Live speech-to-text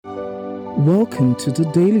Welcome to the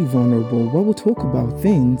Daily Vulnerable, where we'll talk about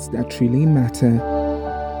things that really matter.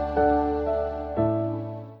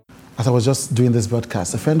 As I was just doing this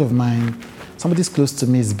broadcast, a friend of mine, somebody's close to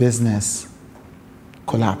me's business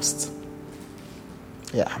collapsed.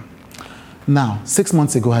 Yeah. Now, 6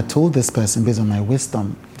 months ago, I told this person, based on my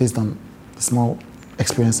wisdom, based on the small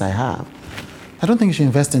experience I have, I don't think you should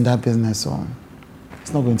invest in that business, or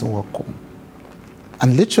it's not going to work.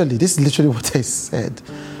 And literally, this is literally what I said.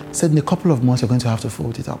 I said, in a couple of months, you're going to have to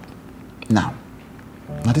fold it up. Now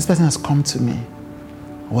this person has come to me.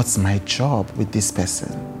 What's my job with this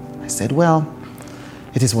person? I said, well,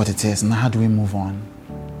 it is what it is. Now how do we move on?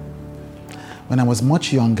 When I was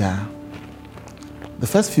much younger, the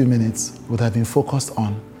first few minutes would have been focused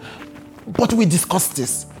on, but we discussed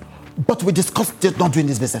this. But we discussed not doing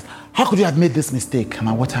this business. How could you have made this mistake?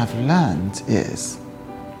 And what I've learned is,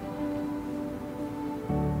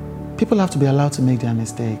 people have to be allowed to make their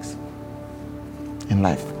mistakes in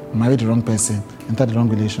life. Marry the wrong person, enter the wrong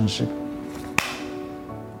relationship,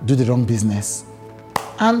 do the wrong business.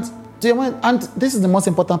 And this is the most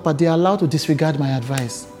important part, they're allowed to disregard my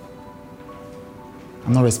advice.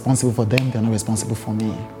 I'm not responsible for them, they're not responsible for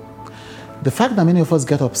me. The fact that many of us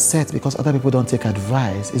get upset because other people don't take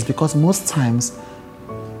advice is because most times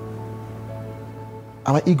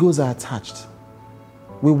our egos are attached.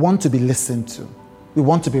 We want to be listened to. We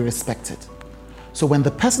want to be respected. So when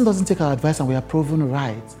the person doesn't take our advice and we are proven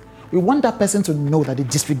right, we want that person to know that they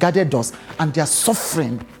disregarded us and they are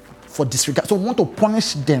suffering for disregard. So we want to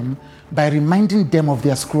punish them by reminding them of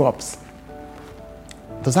their screw-ups.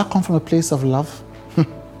 Does that come from a place of love?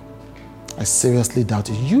 I seriously doubt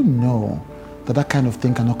it. You know that kind of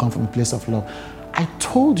thing cannot come from a place of love. I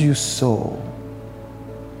told you so.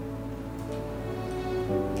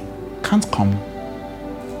 Can't come,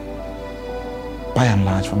 by and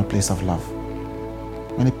large, from a place of love.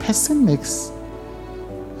 When a person makes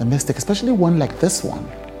a mistake, especially one like this one,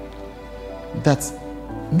 that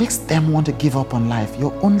makes them want to give up on life,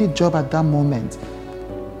 your only job at that moment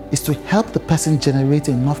is to help the person generate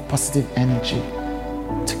enough positive energy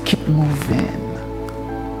to keep moving.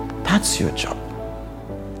 That's your job.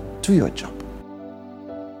 Do your job.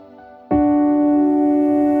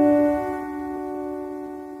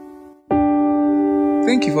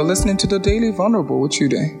 Thank you for listening to the Daily Vulnerable with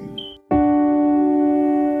Chude.